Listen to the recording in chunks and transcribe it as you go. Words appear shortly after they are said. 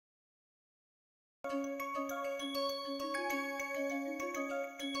Hello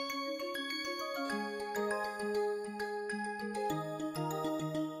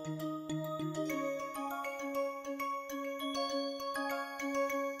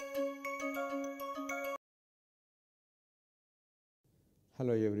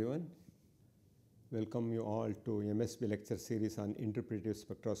everyone, welcome you all to MSB lecture series on interpretive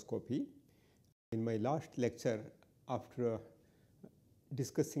spectroscopy. In my last lecture, after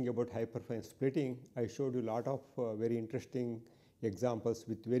discussing about hyperfine splitting, I showed you a lot of very interesting examples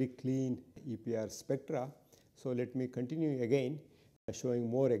with very clean EPR spectra. So let me continue again showing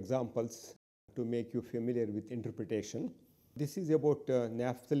more examples to make you familiar with interpretation. This is about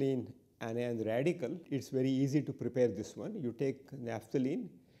naphthalene anion radical. It's very easy to prepare this one. You take naphthalene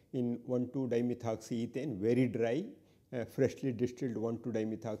in 1,2-dimethoxyethane, very dry, freshly distilled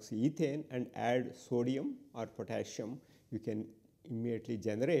 1,2-dimethoxyethane, and add sodium or potassium. You can immediately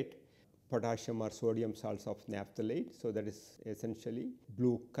generate potassium or sodium salts of naphthalate. So that is essentially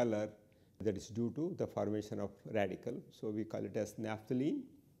blue color that is due to the formation of radical. So we call it as naphthalene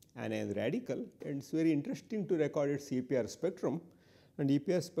anion radical, and it's very interesting to record its EPR spectrum. And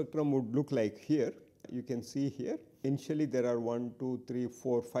EPR spectrum would look like here. You can see here initially there are 1, 2, 3,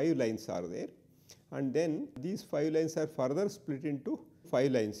 4, 5 lines are there, and then these 5 lines are further split into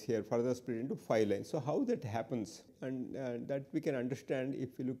 5 lines here, further split into 5 lines. So how that happens, and that we can understand if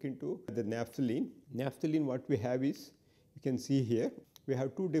we look into the naphthalene. Naphthalene, what we have is, you can see here we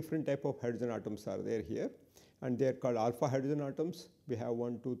have two different type of hydrogen atoms are there here, and they are called alpha hydrogen atoms. We have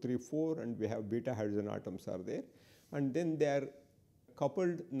 1, 2, 3, 4, and we have beta hydrogen atoms are there, and then they are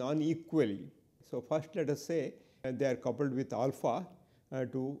coupled non-equally. So first let us say they are coupled with alpha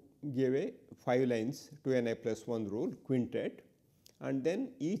to give a 5 lines 2ni+1 rule quintet, and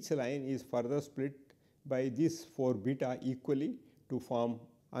then each line is further split by these 4 beta equally to form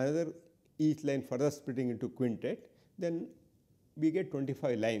another, each line further splitting into quintet. Then we get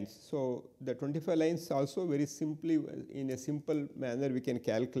 25 lines. So the 25 lines also very simply, in a simple manner we can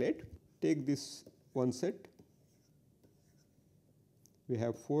calculate. Take this one set, we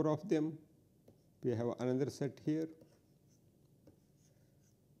have 4 of them, we have another set here,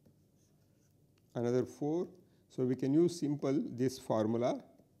 another 4. So we can use simple this formula.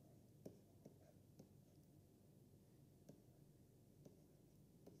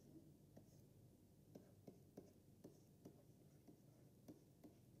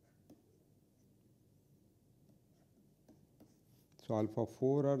 So alpha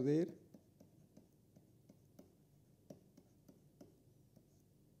 4 are there,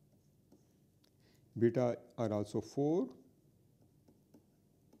 beta are also 4,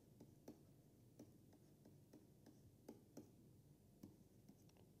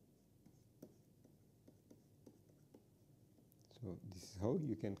 so this is how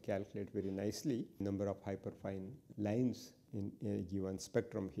you can calculate very nicely number of hyperfine lines in a given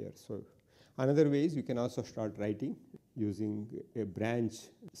spectrum here. So another way is you can also start writing using a branch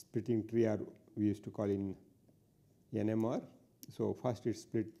splitting tree, or we used to call in NMR. So first it's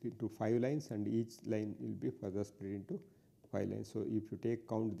split into 5 lines, and each line will be further split into 5 lines. So if you take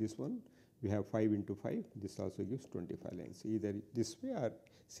count this one, we have 5 into 5. This also gives 25 lines. Either this way, or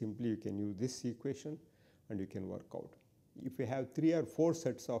simply you can use this equation and you can work out. If you have 3 or 4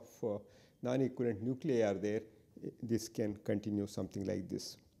 sets of non-equivalent nuclei are there, this can continue something like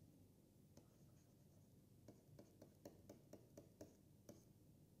this.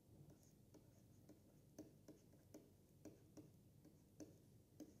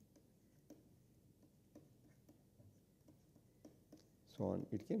 So on,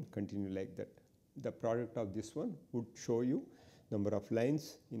 it can continue like that. The product of this one would show you number of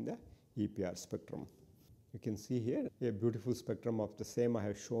lines in the EPR spectrum. You can see here a beautiful spectrum of the same I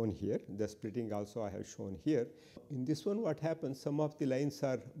have shown here. The splitting also I have shown here. In this one, what happens, some of the lines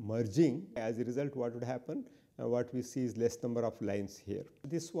are merging. As a result, what would happen? What we see is less number of lines here.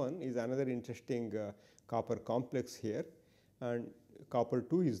 This one is another interesting copper complex here, and copper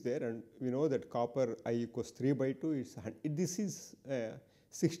 2 is there, and we know that copper I equals 3/2 is this is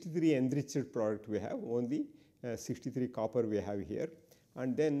 63 enriched product we have, only 63 copper we have here,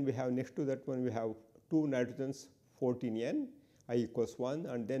 and then we have next to that one we have 2 nitrogens 14N I equals 1,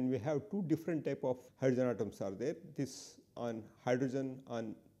 and then we have 2 different type of hydrogen atoms are there. This on hydrogen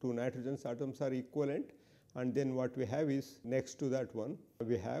on 2 nitrogens atoms are equivalent, and then what we have is next to that one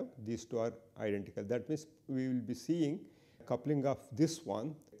we have these 2 are identical. That means we will be seeing coupling of this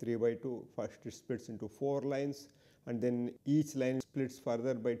one 3/2. First it splits into 4 lines, and then each line splits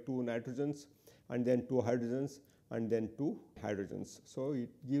further by 2 nitrogens, and then 2 hydrogens, and then 2 hydrogens. So it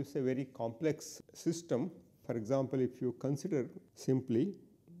gives a very complex system. For example, if you consider simply,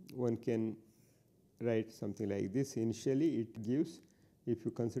 one can write something like this. Initially it gives, if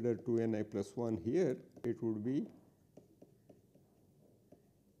you consider 2Ni plus 1 here, it would be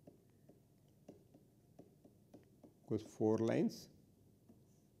because 4 lines,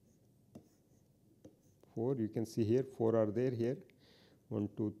 4 you can see here, 4 are there here, 1,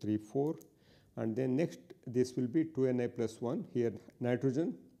 2, 3, 4, and then next this will be 2Ni plus 1 here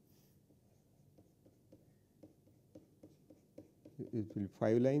nitrogen, it will be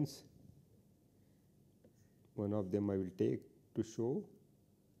 5 lines, one of them I will take to show.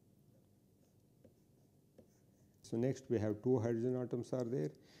 So next we have 2 hydrogen atoms are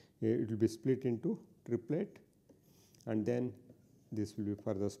there, it will be split into triplet, and then this will be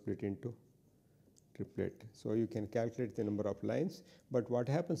further split into triplet. So you can calculate the number of lines, but what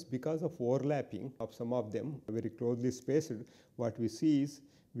happens because of overlapping of some of them very closely spaced, what we see is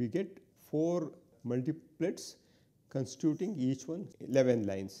we get 4 multiplets constituting each one 11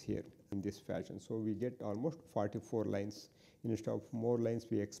 lines here in this fashion. So we get almost 44 lines instead of more lines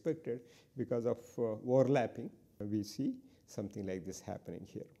we expected. Because of overlapping, we see something like this happening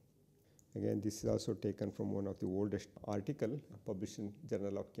here. Again, this is also taken from one of the oldest article published in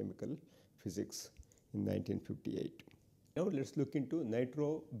Journal of Chemical Physics in 1958. Now let's look into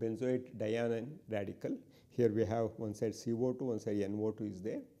nitrobenzoate dianion radical. Here we have one side CO2, one side NO2 is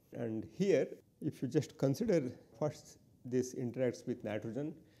there, and here if you just consider first this interacts with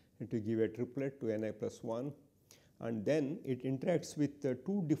nitrogen to give a triplet to Ni plus 1, and then it interacts with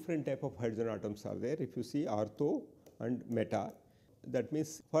 2 different type of hydrogen atoms are there. If you see ortho and meta, that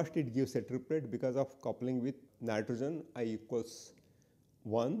means first it gives a triplet because of coupling with nitrogen I equals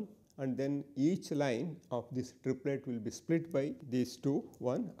 1, and then each line of this triplet will be split by these 2,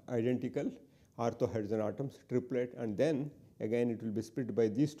 one identical ortho hydrogen atoms triplet, and then again it will be split by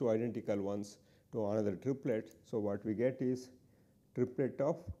these 2 identical ones to another triplet. So what we get is triplet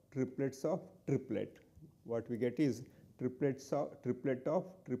of triplets of triplet. What we get is triplets of triplet of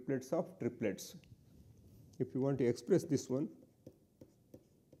triplets of triplets. If you want to express this one,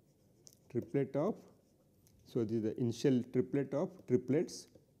 triplet of, so this is the initial triplet of triplets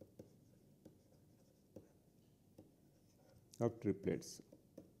of triplets.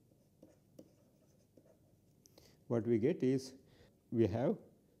 What we get is we have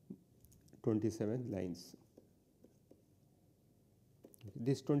 27 lines.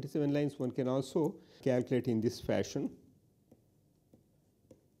 These 27 lines one can also calculate in this fashion.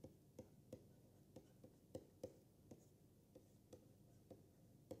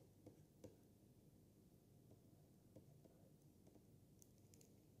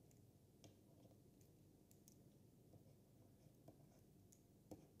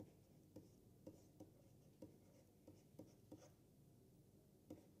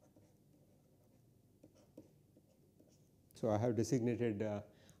 So I have designated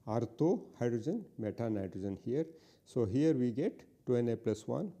ortho hydrogen, meta nitrogen here. So here we get 2Na plus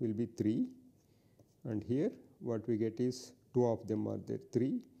 1 will be 3, and here what we get is 2 of them are there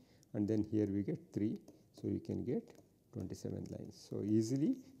 3, and then here we get 3. So you can get 27 lines. So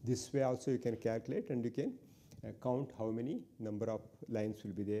easily this way also you can calculate, and you can count how many number of lines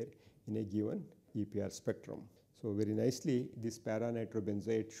will be there in a given EPR spectrum. So very nicely this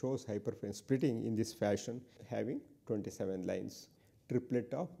para-nitrobenzoate shows hyperfine splitting in this fashion, having 27 lines,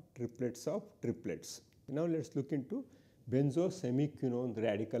 triplet of triplets of triplets. Now let's look into benzosemiquinone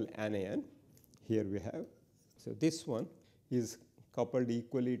radical anion. Here we have, so this one is coupled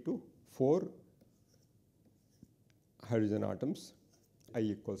equally to 4 hydrogen atoms, I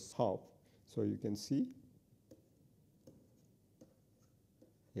equals half. So you can see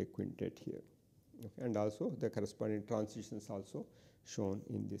a quintet here, okay, and also the corresponding transitions also shown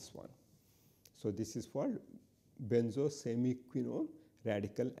in this one. So this is for benzosemiquinone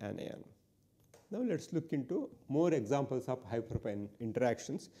radical anion. Now let's look into more examples of hyperfine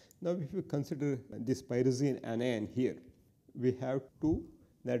interactions. Now if you consider this pyrazine anion here, we have 2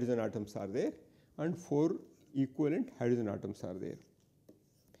 nitrogen atoms are there and 4 equivalent hydrogen atoms are there.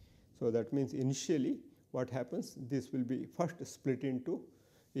 So that means initially what happens, this will be first split into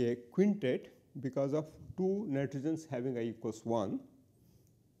a quintet because of 2 nitrogens having I equals 1.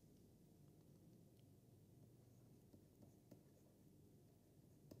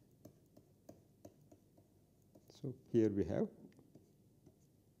 So here we have,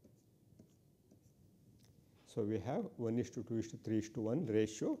 so we have 1:2:3:1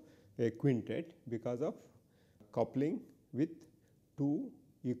 ratio, a quintet because of coupling with 2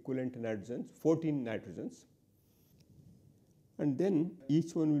 equivalent nitrogens, 14 nitrogens, and then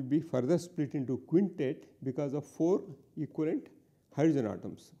each one will be further split into quintet because of 4 equivalent hydrogen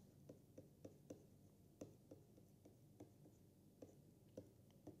atoms.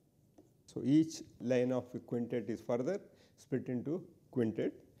 So each line of quintet is further split into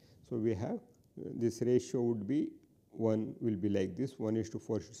quintet. So we have this ratio would be 1 will be like this,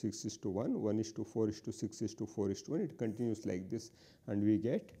 1:4:6:1, 1:4:6:4:1. It continues like this, and we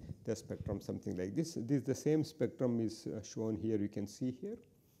get the spectrum something like this. The same spectrum is shown here. You can see here,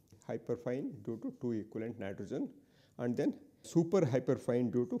 hyperfine due to 2 equivalent nitrogen, and then super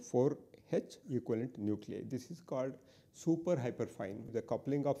hyperfine due to 4H equivalent nuclei. This is called super hyperfine. The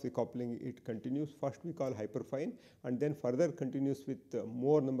coupling of the coupling, it continues. First we call hyperfine, and then further continues with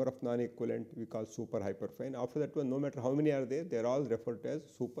more number of non-equivalent, we call super hyperfine. After that one, no matter how many are there, they are all referred to as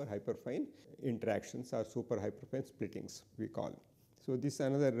super hyperfine interactions or super hyperfine splittings we call. So this is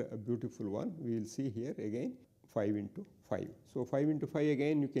another beautiful one. We will see here again 5:5. So 5:5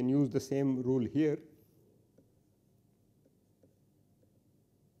 again, you can use the same rule here.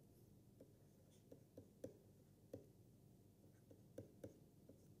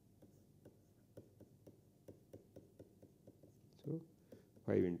 So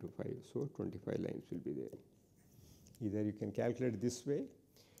 5:5, so 25 lines will be there. Either you can calculate this way,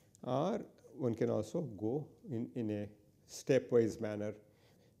 or one can also go in a stepwise manner.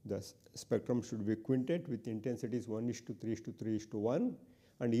 The spectrum should be quintet with intensities 1:3:3:1,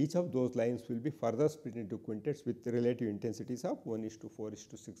 and each of those lines will be further split into quintets with relative intensities of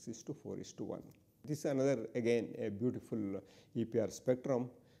 1:4:6:4:1. This is another, again, a beautiful EPR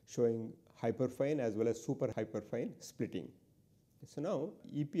spectrum showing hyperfine as well as super hyperfine splitting. So now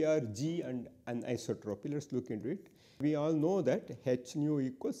EPR G and anisotropy, let us look into it. We all know that H nu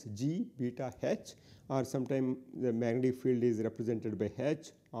equals G beta H, or sometimes the magnetic field is represented by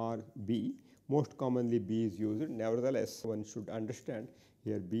H or B. Most commonly B is used. Nevertheless, one should understand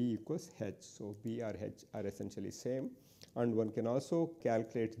here B equals H. So B or H are essentially same, and one can also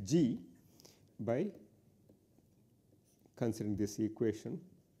calculate G by considering this equation.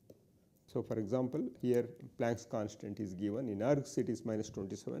 So for example, here Planck's constant is given. In ergs it is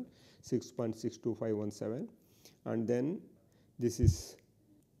 -27, 6.62517, and then this is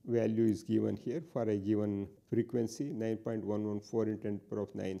value is given here for a given frequency, 9.114 ×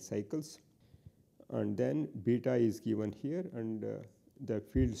 10⁻⁹ cycles, and then beta is given here, and the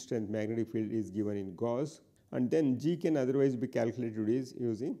field strength, magnetic field, is given in Gauss, and then G can otherwise be calculated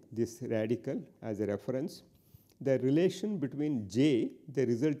using this radical as a reference. The relation between J, the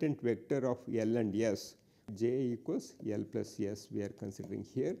resultant vector of L and S, J equals L plus S we are considering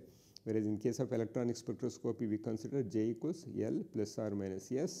here, whereas in case of electronic spectroscopy we consider J equals L plus or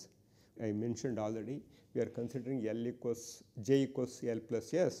minus S. I mentioned already, we are considering J equals L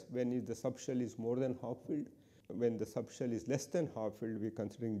plus S when the subshell is more than half filled. When the subshell is less than half filled, we are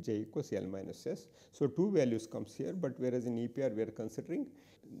considering J equals L minus S. So two values comes here, but whereas in EPR we are considering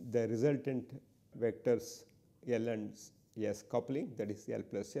the resultant vectors L and S coupling, that is L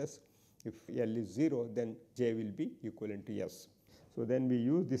plus S. If L is 0, then J will be equivalent to S. So then we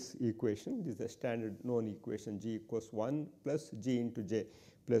use this equation. This is a standard known equation. G equals 1 plus G into J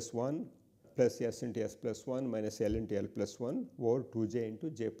plus 1 plus S into S plus 1 minus L into L plus 1 over 2J into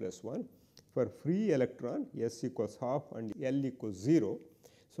J plus 1. For free electron, S equals half and L equals 0.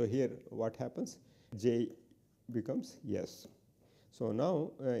 So here what happens? J becomes S. So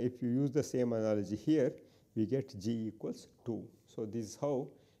now if you use the same analogy here, we get G equals 2. So this is how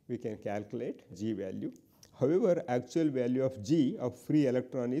we can calculate G value. However, actual value of G of free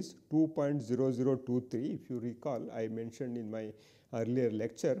electron is 2.0023. If you recall, I mentioned in my earlier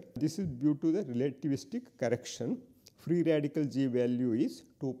lecture, this is due to the relativistic correction. Free radical G value is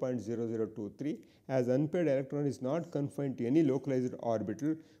 2.0023. As unpaired electron is not confined to any localized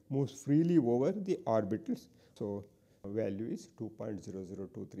orbital, moves freely over the orbitals. So value is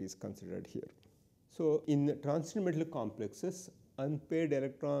 2.0023 is considered here. So in transition metal complexes, unpaired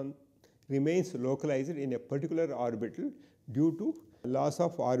electron remains localized in a particular orbital due to loss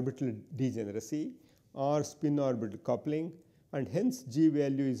of orbital degeneracy or spin orbital coupling, and hence G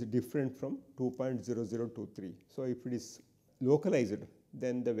value is different from 2.0023. So if it is localized,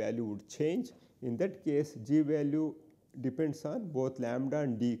 then the value would change. In that case, G value depends on both lambda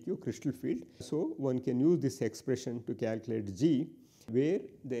and dq crystal field. So one can use this expression to calculate G, where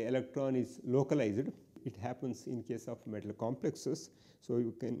the electron is localized. It happens in case of metal complexes. So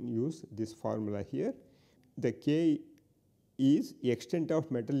you can use this formula here. The K is the extent of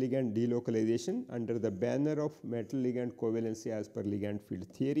metal ligand delocalization under the banner of metal ligand covalency as per ligand field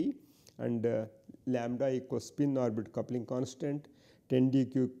theory, and lambda equals spin orbit coupling constant, 10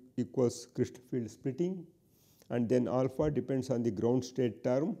 dq equals crystal field splitting, and then alpha depends on the ground state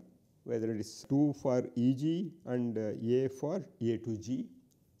term, whether it is 2 for Eg and A for A to G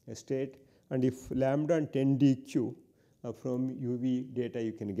state, and if lambda and 10 dq from UV data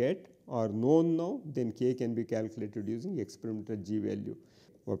you can get are known now, then K can be calculated using experimental G value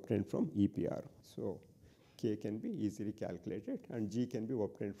obtained from EPR. So, K can be easily calculated and G can be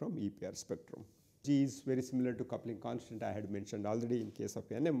obtained from EPR spectrum. G is very similar to coupling constant I had mentioned already in case of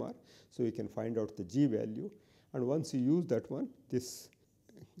NMR. So, you can find out the G value, and once you use that one, this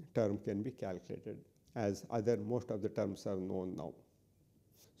term can be calculated, as most of the terms are known now.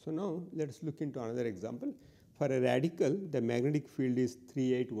 So, now let us look into another example. For a radical, the magnetic field is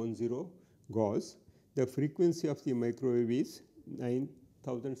 3810 Gauss. The frequency of the microwave is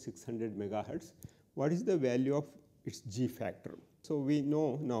 9600 megahertz. What is the value of its G factor? So, we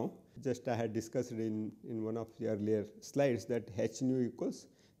know now, just I had discussed in one of the earlier slides, that h nu equals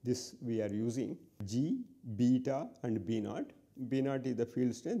this we are using G, beta and B naught. B naught is the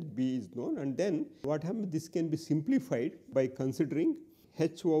field strength, B is known, and then what happens, this can be simplified by considering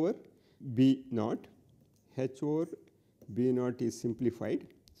h over B naught. H over B naught is simplified.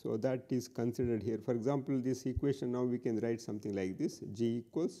 So, that is considered here. For example, this equation now we can write something like this: G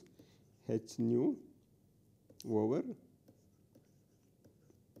equals h nu over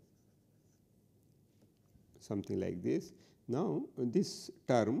something like this. Now, this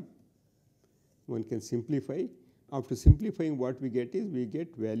term one can simplify. After simplifying, what we get is we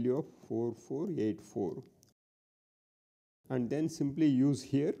get value of 4484, and then simply use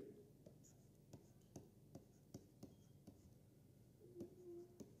here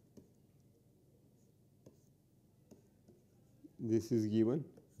this is given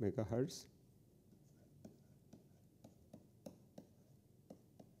megahertz.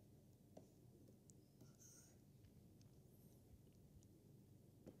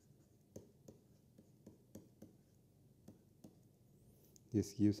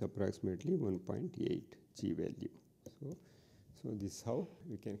 This gives approximately 1.8 G value. So this is how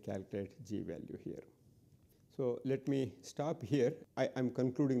we can calculate G value here. So let me stop here. I am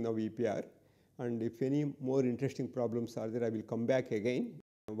concluding now EPR, and if any more interesting problems are there, I will come back again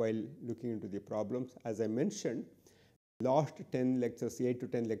while looking into the problems. As I mentioned, last 10 lectures, 8 to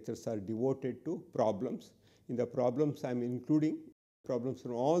 10 lectures are devoted to problems. In the problems, I am including problems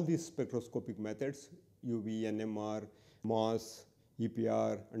from all these spectroscopic methods: UV, NMR, MOS,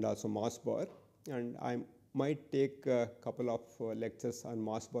 EPR, and also MOS bar. And I might take a couple of lectures on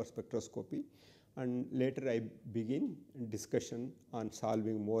MOS bar spectroscopy, and later I begin discussion on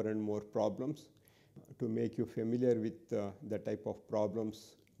solving more and more problems to make you familiar with the type of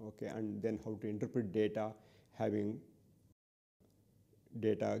problems, okay, and then how to interpret data, having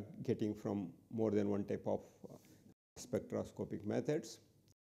data getting from more than one type of spectroscopic methods.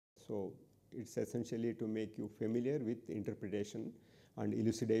 So, it is essentially to make you familiar with interpretation and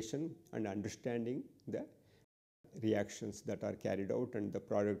elucidation and understanding the reactions that are carried out and the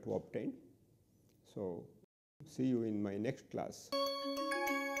product to obtain. So, see you in my next class.